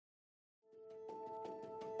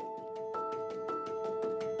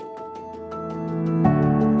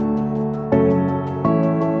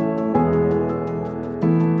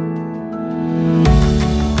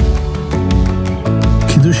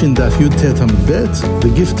Kiddushin daf Yud Tet Amud Bet, the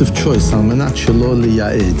gift of choice, almanat shelo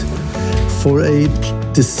leya'ed. For a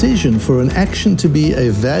decision, for an action to be a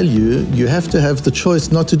value, you have to have the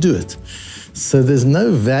choice not to do it. So there's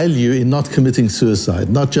no value in not committing suicide,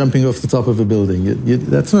 not jumping off the top of a building. You're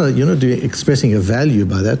not expressing a value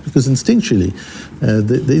by that, because instinctually,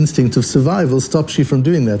 the instinct of survival stops you from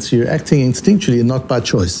doing that. So you're acting instinctually and not by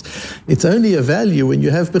choice. It's only a value when you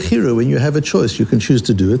have bechira, when you have a choice. You can choose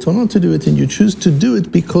to do it or not to do it, and you choose to do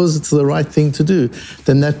it because it's the right thing to do.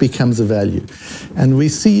 Then that becomes a value. And we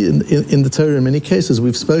see in the Torah in many cases,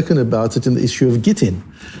 we've spoken about it in the issue of Gittin,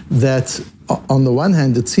 that on the one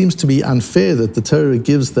hand, it seems to be unfair that the Torah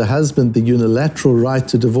gives the husband the unilateral right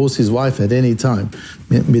to divorce his wife at any time.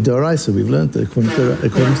 Midoraisa, we've learned that according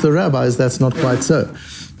to the rabbis, that's not quite so.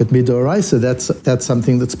 But midoraisa, that's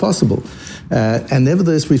something that's possible. And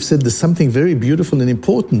nevertheless, we've said there's something very beautiful and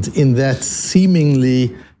important in that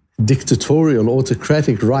seemingly dictatorial,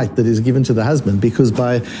 autocratic right that is given to the husband, because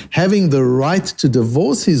by having the right to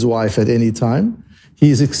divorce his wife at any time, he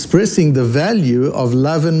is expressing the value of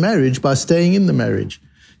love and marriage by staying in the marriage.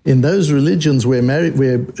 In those religions where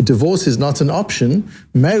divorce is not an option,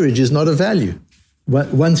 marriage is not a value.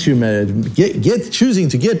 Once you're married, choosing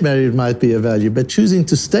to get married might be a value, but choosing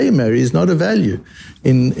to stay married is not a value.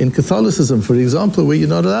 In Catholicism, for example, where you're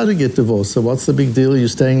not allowed to get divorced, so what's the big deal? You're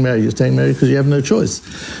staying married. You're staying married because you have no choice.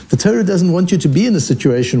 The Torah doesn't want you to be in a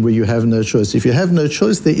situation where you have no choice. If you have no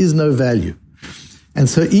choice, there is no value. And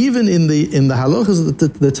so even in the halachas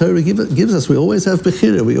that the Torah gives us, we always have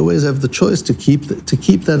bechira. We always have the choice to keep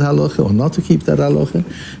that halacha or not to keep that halacha,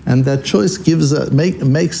 and that choice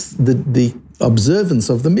makes the observance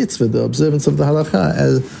of the mitzvah, the observance of the halakha,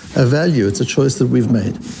 as a value. It's a choice that we've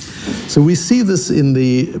made. So we see this in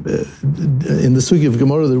the sugi of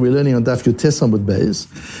Gemara that we're learning on Daf Yud Tes Amud Beis,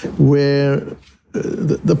 where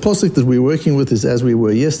the pasuk that we're working with is as we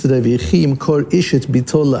were yesterday. V'yichim kor ishet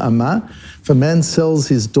bitol la'ama. If a man sells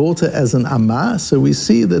his daughter as an amma, so we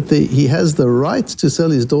see that he has the right to sell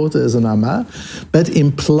his daughter as an amma, but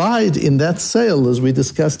implied in that sale, as we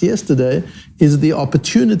discussed yesterday, is the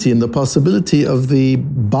opportunity and the possibility of the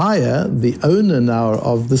buyer, the owner now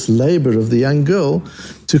of this labor of the young girl,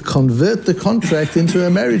 to convert the contract into a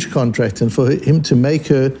marriage contract and for him to make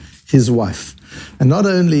her his wife. And not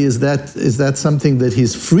only is that something that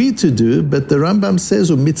he's free to do, but the Rambam says,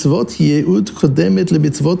 "Mitzvot ye'ud chodemet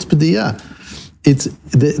lemitzvot pediyah."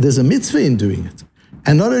 There's a mitzvah in doing it.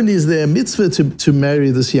 And not only is there a mitzvah to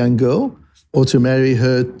marry this young girl or to marry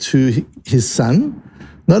her to his son,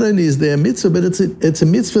 not only is there a mitzvah, but it's a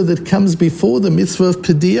mitzvah that comes before the mitzvah of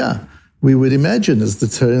pediyah. We would imagine, as the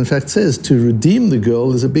Torah in fact says, to redeem the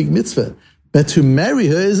girl is a big mitzvah. But to marry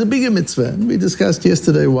her is a bigger mitzvah. And we discussed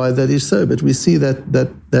yesterday why that is so, but we see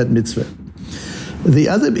that mitzvah. The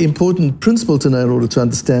other important principle to know in order to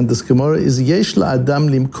understand this Gemara is yesh la'adam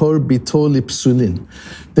limkor bito lipsulin.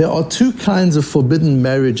 There are two kinds of forbidden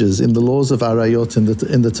marriages in the laws of arayot in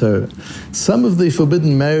the Torah. Some of the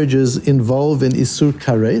forbidden marriages involve an isur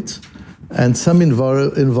karet, and some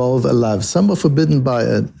involve a love. Some are forbidden by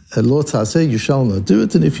a law say you shall not do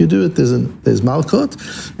it, and if you do it, there's malchot,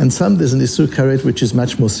 and some there's an isur karet which is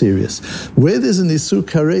much more serious. Where there's an isur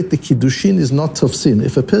karet, the kiddushin is not tofsin.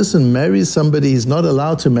 If a person marries somebody he's not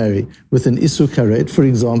allowed to marry with an isur karet, for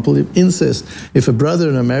example, if incest, if a brother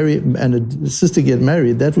and a sister get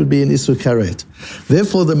married, that would be an isur karet.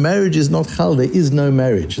 Therefore, the marriage is not chal. There is no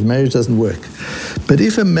marriage. The marriage doesn't work. But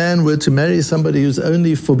if a man were to marry somebody who's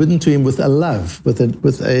only forbidden to him with a love, with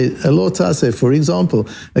a law say, for example,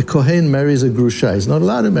 a kohen marries a grusha. He's not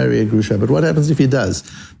allowed to marry a grusha, but what happens if he does?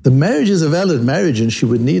 The marriage is a valid marriage and she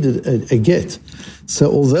would need a get.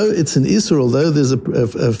 So although it's an isur, although there's a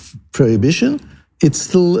prohibition, it's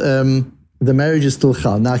still, the marriage is still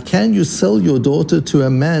chal. Now, can you sell your daughter to a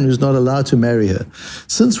man who's not allowed to marry her?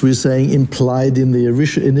 Since we're saying implied in the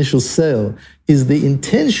initial sale is the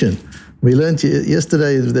intention. We learned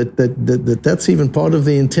yesterday that that's even part of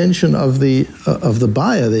the intention of the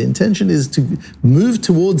buyer. The intention is to move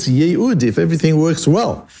towards ye'ud if everything works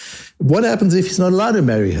well. What happens if he's not allowed to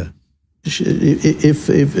marry her? If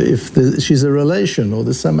she's a relation or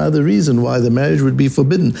there's some other reason why the marriage would be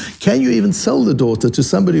forbidden, can you even sell the daughter to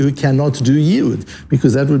somebody who cannot do yiyud?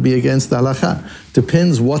 Because that would be against the halakha.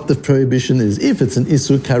 Depends what the prohibition is. If it's an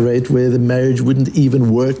isur karet where the marriage wouldn't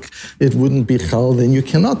even work, it wouldn't be chal, then you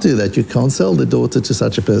cannot do that. You can't sell the daughter to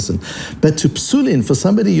such a person. But to psulin, for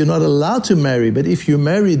somebody you're not allowed to marry, but if you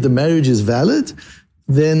married, the marriage is valid,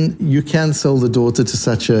 then you can sell the daughter to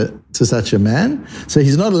such a man. So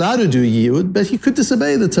he's not allowed to do yiyud, but he could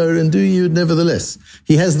disobey the Torah and do yiyud nevertheless.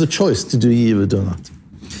 He has the choice to do yiyud or not.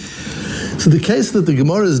 So the case that the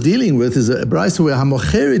Gemara is dealing with is a brayso where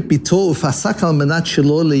hamocheret bito ufasak al manat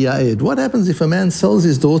shelo leya'ed. What happens if a man sells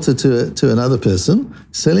his daughter to another person,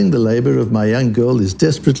 selling the labor of my young girl, is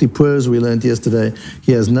desperately poor, as we learned yesterday,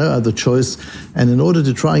 he has no other choice, and in order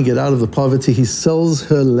to try and get out of the poverty, he sells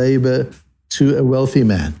her labor to a wealthy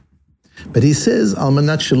man. But he says, al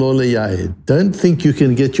manat shelo leya'ed. Don't think you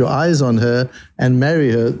can get your eyes on her and marry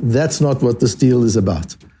her. That's not what this deal is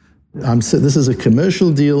about. This is a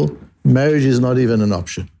commercial deal. Marriage is not even an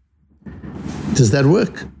option. Does that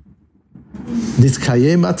work?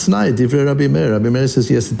 Nitkayem atznai, divrei Rabbi Meir. Rabbi Meir says,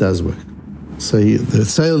 yes, it does work. So the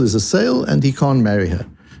sale is a sale and he can't marry her.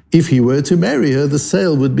 If he were to marry her, the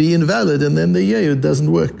sale would be invalid and then the yehud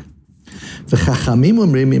doesn't work. וחכמים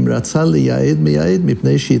אומרים, אם רצה לייעד מייעד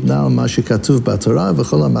מפני שיתנה על מה שכתוב בתורה,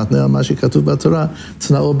 וכל המתנה על מה שכתוב בתורה,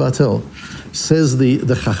 תנאו בטל. Says the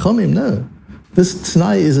Chachamim, no. This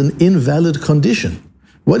tnai is an invalid condition.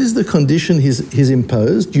 What is the condition he's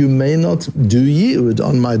imposed? You may not do yi'ud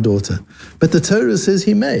on my daughter. But the Torah says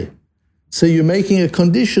he may. So you're making a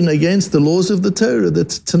condition against the laws of the Torah that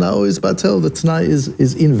tna'o is batel, the tnai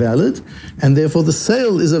is invalid, and therefore the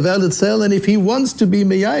sale is a valid sale, and if he wants to be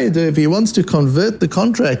meyayed, if he wants to convert the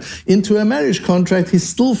contract into a marriage contract, he's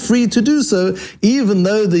still free to do so, even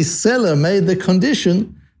though the seller made the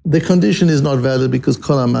condition is not valid because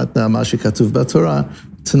kol hamatna ma shekatuv b'Torah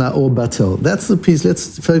tna'o batel. That's the piece.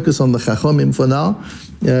 Let's focus on the Chachamim for now.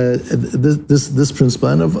 This principle,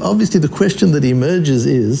 and obviously the question that emerges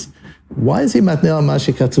is, why is he matnei ma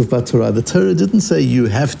shekatuv b'Torah? The Torah didn't say you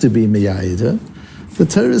have to be meyayed her. The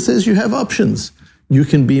Torah says you have options. You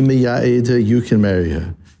can be meyayed her. You can marry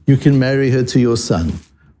her. You can marry her to your son,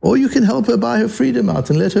 or you can help her buy her freedom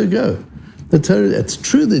out and let her go. The Torah, it's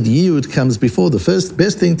true that yi'ud comes before. The first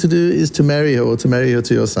best thing to do is to marry her or to marry her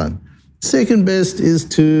to your son. Second best is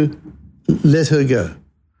to let her go.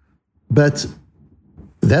 But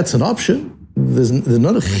that's an option. There's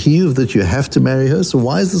not a chiyuv that you have to marry her. So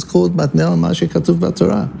why is this called matnei ma shekatuv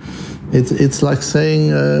b'Torah? It's like saying,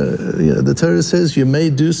 the Torah says you may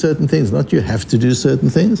do certain things, not you have to do certain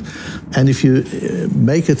things. And if you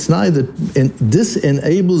make it tnai that this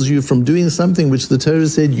enables you from doing something which the Torah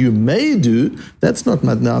said you may do, that's not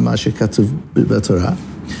matnei ma shekatuv b'Torah.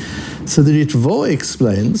 So the Ritvo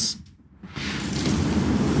explains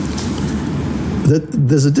that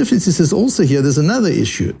there's a difference. He says also here, there's another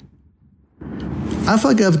issue.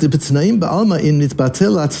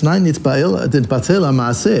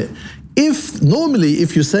 If normally,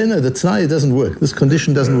 if you say, no, the t'nai doesn't work, this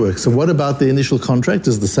condition doesn't work, so what about the initial contract?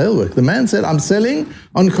 Does the sale work? The man said, I'm selling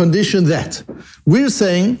on condition that. We're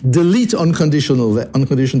saying, delete on condition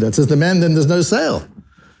that. Says the man, then there's no sale.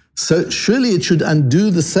 So surely it should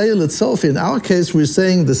undo the sale itself. In our case, we're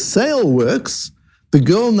saying the sale works, the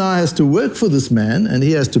girl now has to work for this man, and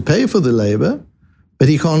he has to pay for the labor, but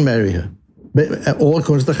he can't marry her. Or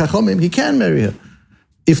according to the Chachamim, he can marry her.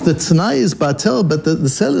 If the t'nai is batel, but the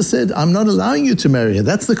seller said, I'm not allowing you to marry her,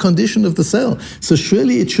 that's the condition of the sale. So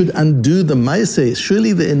surely it should undo the maaseh.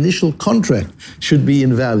 Surely the initial contract should be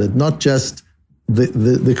invalid, not just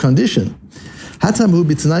the condition. Hatam hu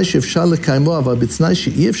b't'nai she'efshar lekaymo, aval b't'nai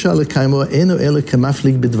she'efshar lekaymo, eno ele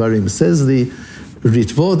kemaflig b'dvarim. Says the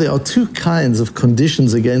Ritvo, there are two kinds of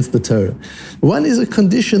conditions against the Torah. One is a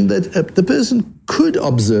condition that the person could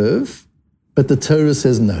observe, but the Torah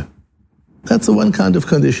says no. That's the one kind of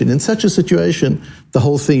condition. In such a situation, the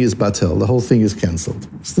whole thing is batel, the whole thing is cancelled.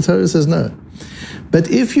 So the Torah says no.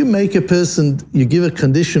 But if you make a person, you give a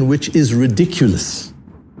condition which is ridiculous,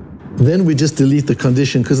 then we just delete the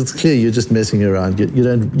condition because it's clear you're just messing around. You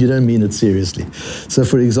don't mean it seriously. So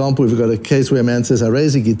for example, we've got a case where a man says,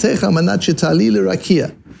 here's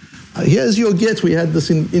your get. We had this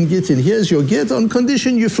in Gittin. Here's your get on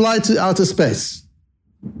condition you fly to outer space.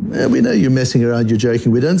 We know you're messing around, you're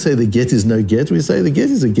joking. We don't say the get is no get. We say the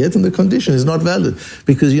get is a get and the condition is not valid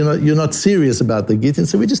because you're not serious about the get. And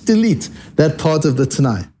so we just delete that part of the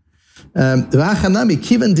t'nai. A big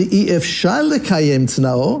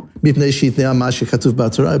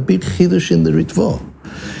Kiddushin in the Ritvo.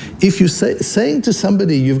 If you saying to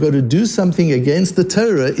somebody you've got to do something against the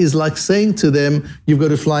Torah is like saying to them you've got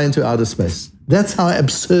to fly into outer space. That's how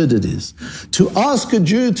absurd it is. To ask a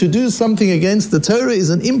Jew to do something against the Torah is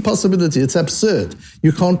an impossibility. It's absurd.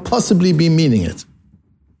 You can't possibly be meaning it.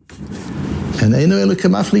 And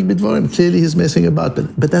clearly he's messing about.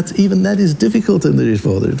 But that is difficult in the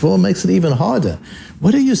Ritvo. The Ritvo makes it even harder.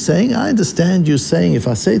 What are you saying? I understand you saying if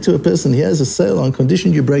I say to a person, here's a sale on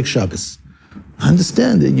condition you break Shabbos. I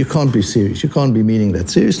understand that you can't be serious. You can't be meaning that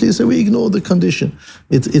seriously, so we ignore the condition.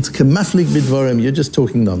 It's kemaflik bidvarim, you're just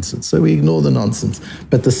talking nonsense. So we ignore the nonsense,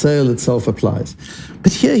 but the sale itself applies.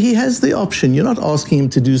 But here he has the option. You're not asking him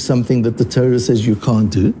to do something that the Torah says you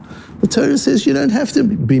can't do. The Torah says you don't have to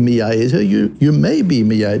be miyayed. You may be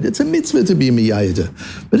miyayed. It's a mitzvah to be miyayed.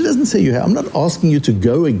 But it doesn't say you have. I'm not asking you to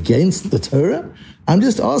go against the Torah. I'm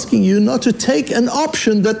just asking you not to take an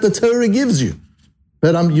option that the Torah gives you.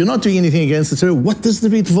 But you're not doing anything against the Torah. What does the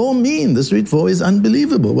Ritvo mean? This Ritvo is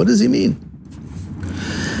unbelievable. What does he mean?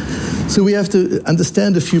 So we have to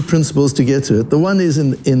understand a few principles to get to it. The one is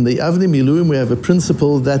in the Avnei Miluim, we have a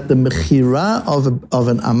principle that the mechira of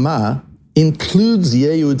an Amah includes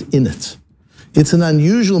Yehud in it. It's an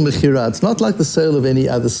unusual mechira. It's not like the sale of any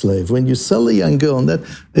other slave. When you sell a young girl, and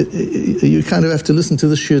you kind of have to listen to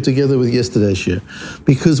the shir together with yesterday's shir,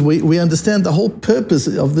 because we understand the whole purpose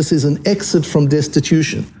of this is an exit from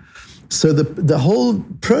destitution. So the whole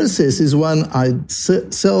process is one, I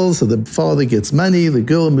sell, so the father gets money, the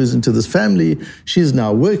girl moves into this family, she's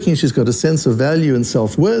now working, she's got a sense of value and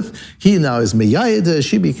self-worth, he now is miyayeda,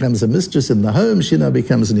 she becomes a mistress in the home, she now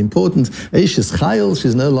becomes an important Eishes Chayil,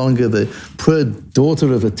 she's no longer the poor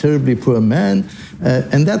daughter of a terribly poor man,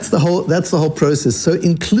 and that's the whole process. So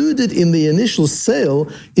included in the initial sale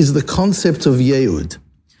is the concept of Yehud.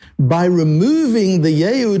 By removing the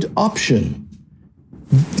Yehud option,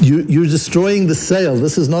 you're destroying the sale.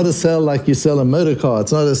 This is not a sale like you sell a motor car.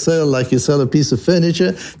 It's not a sale like you sell a piece of furniture.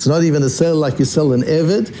 It's not even a sale like you sell an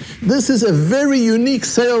Eved. This is a very unique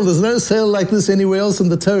sale. There's no sale like this anywhere else in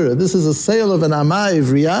the Torah. This is a sale of an Amah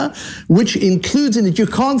Ivriya, which includes in it, you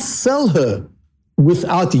can't sell her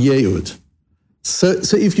without Yehud. So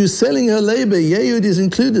if you're selling her labor, Yehud is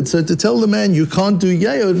included. So to tell the man you can't do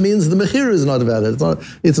Yehud means the Mechira is not valid.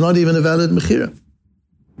 It's not even a valid Mechira.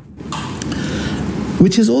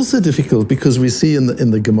 Which is also difficult because we see in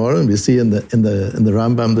the Gemara and we see in the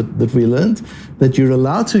Rambam that we learned that you're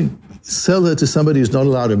allowed to sell her to somebody who's not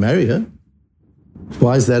allowed to marry her.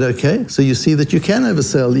 Why is that okay? So you see that you can have a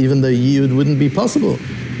sale even though Yehud wouldn't be possible.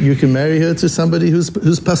 You can marry her to somebody who's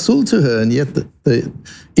pasul to her, and yet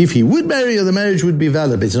if he would marry her, the marriage would be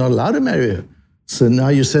valid, but he's not allowed to marry her. So now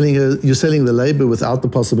you're selling the labor without the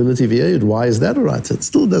possibility of Yehud. Why is that all right? So it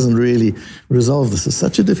still doesn't really resolve this. It's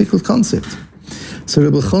such a difficult concept. So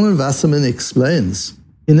Rebbe Chonon Wasserman explains,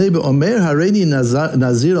 if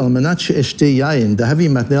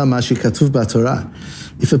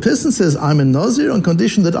a person says, I'm a Nazir on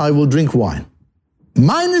condition that I will drink wine.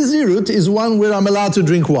 My Nazirut is one where I'm allowed to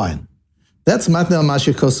drink wine. That's Matnei al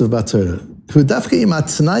Mashi Kosev B'Torah.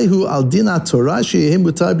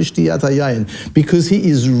 Because he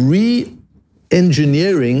is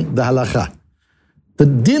re-engineering the halacha. The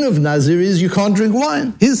din of Nazir is you can't drink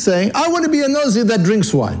wine. He's saying, I want to be a Nazir that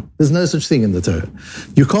drinks wine. There's no such thing in the Torah.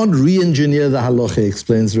 You can't re-engineer the halacha,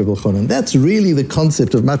 explains Rebbe Chonon. That's really the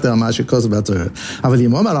concept of Matnei al Mashi Kosev B'Torah.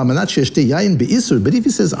 But if he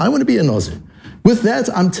says, I want to be a Nazir, with that,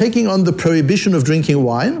 I'm taking on the prohibition of drinking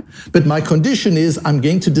wine, but my condition is I'm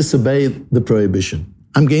going to disobey the prohibition.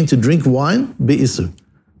 I'm going to drink wine, be'isur.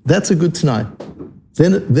 That's a good Tanai.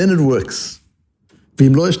 Then it works.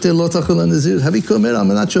 And then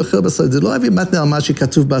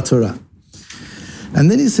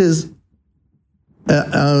he says,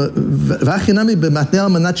 it's a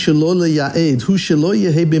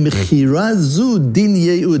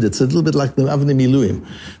little bit like the Avnei Miluim.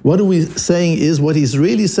 What he's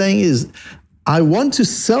really saying is, I want to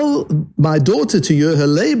sell my daughter to you, her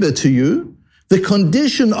labor to you. The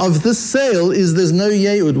condition of this sale is there's no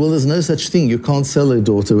Yehud. Well, there's no such thing. You can't sell a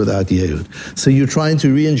daughter without Yehud. So you're trying to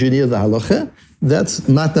re-engineer the halacha. That's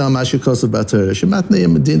Matnei al Mashi Kosev B'Torah. Shematnei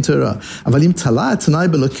Medin Torah. Avalim Talah Tanai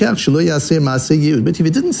Belokech Shelo Yaseh Maaseh Yehud. But if he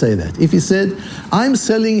didn't say that, if he said, I'm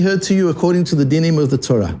selling her to you according to the dinim of the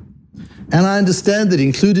Torah, and I understand that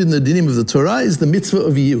included in the dinim of the Torah is the mitzvah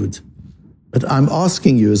of Yehud, but I'm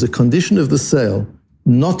asking you as a condition of the sale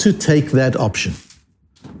not to take that option.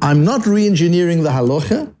 I'm not re-engineering the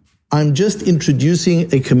halacha, I'm just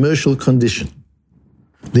introducing a commercial condition.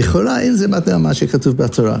 Maybe that's not Matnei al Mashi Kosev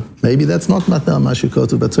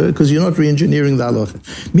B'Torah because you're not re-engineering the halacha.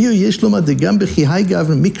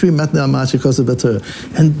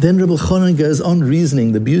 And then Rebbe Chonon goes on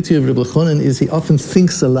reasoning. The beauty of Rebbe Chonon is he often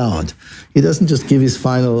thinks aloud. He doesn't just give his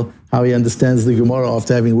final, how he understands the Gemara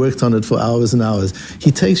after having worked on it for hours and hours.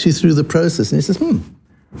 He takes you through the process and he says,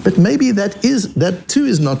 but maybe maybe that too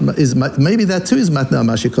is Matnei al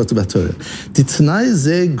Mashi Kosev B'Torah. T'tnai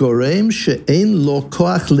ze gorem she'ein lo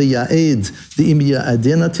koach leyaed de'im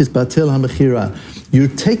ya'adena titbatel hamechira.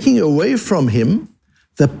 You're taking away from him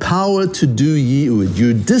the power to do Yehud.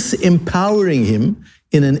 You're disempowering him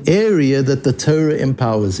in an area that the Torah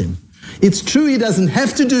empowers him. It's true he doesn't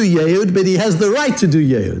have to do Yehud, but he has the right to do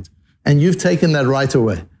Yehud. And you've taken that right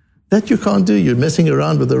away. That you can't do. You're messing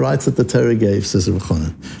around with the rights that the Torah gave, says Rav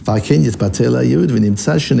Chonan.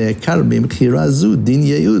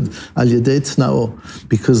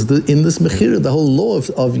 Because in this mechira, the whole law of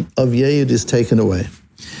Yehud is taken away.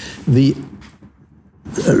 The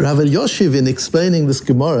Rav Elyashiv, in explaining this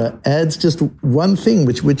Gemara, adds just one thing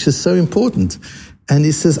which is so important. And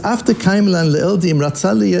he says, after Kaimlan le'eldim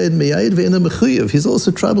ratzal liyad meyad ve'ena mechuyev. He's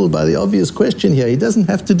also troubled by the obvious question here. He doesn't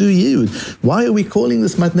have to do Yehud. Why are we calling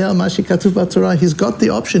this matneh al mashi katuv b'Torah? He's got the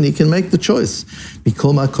option. He can make the choice.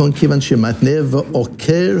 Mikol makon kivan shematneh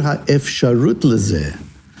ve'oker ha'efsharut lezeh.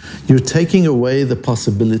 You're taking away the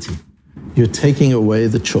possibility. You're taking away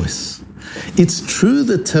the choice. It's true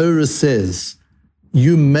that Torah says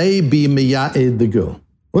you may be meya'ed the girl.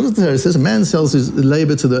 What does the Torah says? A man sells his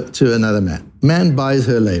labor to another man. Man buys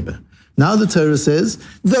her labor. Now the Torah says,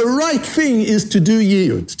 the right thing is to do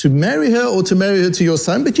Yehud, to marry her or to marry her to your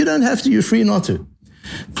son, but you don't have to, you're free not to.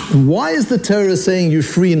 Why is the Torah saying you're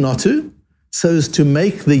free not to? So as to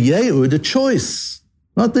make the Yehud a choice.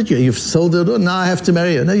 Not that you've sold her, now I have to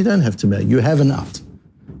marry her. No, you don't have to marry her. You have an out.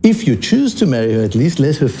 If you choose to marry her, at least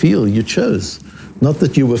let her feel you chose, not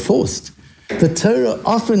that you were forced. The Torah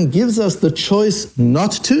often gives us the choice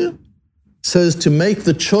not to, so as to make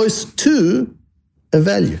the choice to a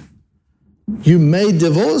value. You may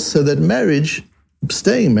divorce so that marriage,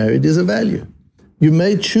 staying married, is a value. You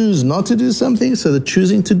may choose not to do something so that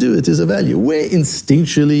choosing to do it is a value. Where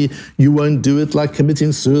instinctually you won't do it, like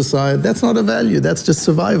committing suicide, that's not a value, that's just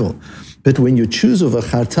survival. But when you choose over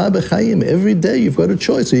charta b'chaim, every day you've got a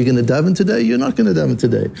choice. Are you going to daven today? You're not going to daven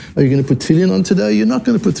today. Are you going to put tefillin on today? You're not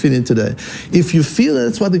going to put tefillin today. If you feel that,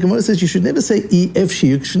 that's why the Gemara says you should never say efshi.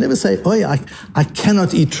 You should never say, oh yeah, I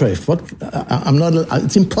cannot eat treif.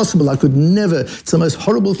 It's impossible. I could never. It's the most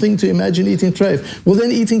horrible thing to imagine eating treif. Well,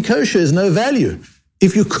 then eating kosher is no value.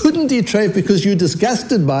 If you couldn't eat treif because you're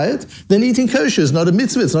disgusted by it, then eating kosher is not a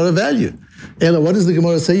mitzvah. It's not a value. Ella, what does the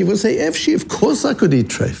Gemara say? You will say, Efshi, of course I could eat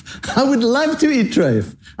treif. I would love to eat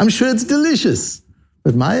treif. I'm sure it's delicious.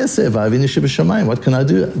 But Maya said, what can I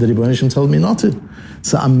do? The Rebbeinu Shem told me not to.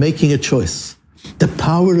 So I'm making a choice. The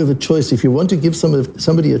power of a choice. If you want to give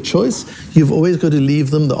somebody a choice, you've always got to leave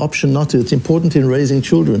them the option not to. It's important in raising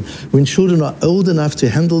children. When children are old enough to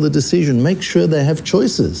handle the decision, make sure they have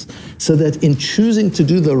choices, so that in choosing to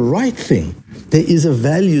do the right thing, there is a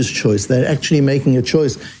values choice. They're actually making a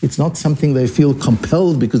choice. It's not something they feel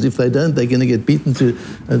compelled, because if they don't, they're going to get beaten to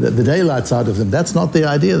the daylights out of them. That's not the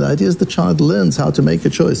idea. The idea is the child learns how to make a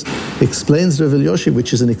choice. Explains Rav Elyashiv,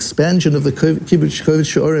 which is an expansion of the Kibbutz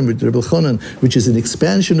She'orim with Reb Chonan, which is an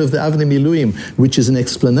expansion of the Avnei Miluim, which is an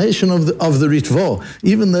explanation of the Ritvo.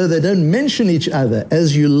 Even though they don't mention each other,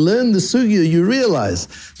 as you learn the sugya, you realize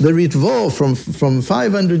the Ritvo from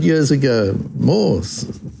 500 years ago, more,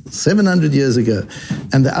 700 years ago,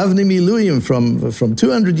 and the Avnei Miluim from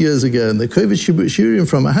 200 years ago, and the Kibbutz She'orim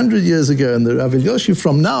from 100 years ago, and the Rav Elyashiv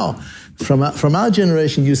from now, from our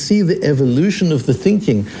generation, you see the evolution of the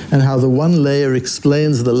thinking and how the one layer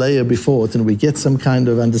explains the layer before it, and we get some kind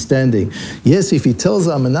of understanding. Yes, if he tells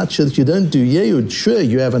Amanatcha that you don't do Yehud, sure,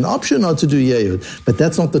 you have an option not to do Yehud, but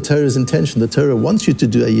that's not the Torah's intention. The Torah wants you to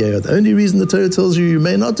do a Yehud. The only reason the Torah tells you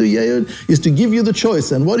may not do Yehud is to give you the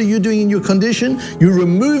choice. And what are you doing in your condition? You're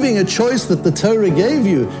removing a choice that the Torah gave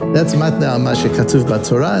you. That's matneh al ma shekatuv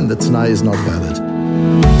b'Torah, and the Tanai is not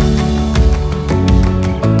valid.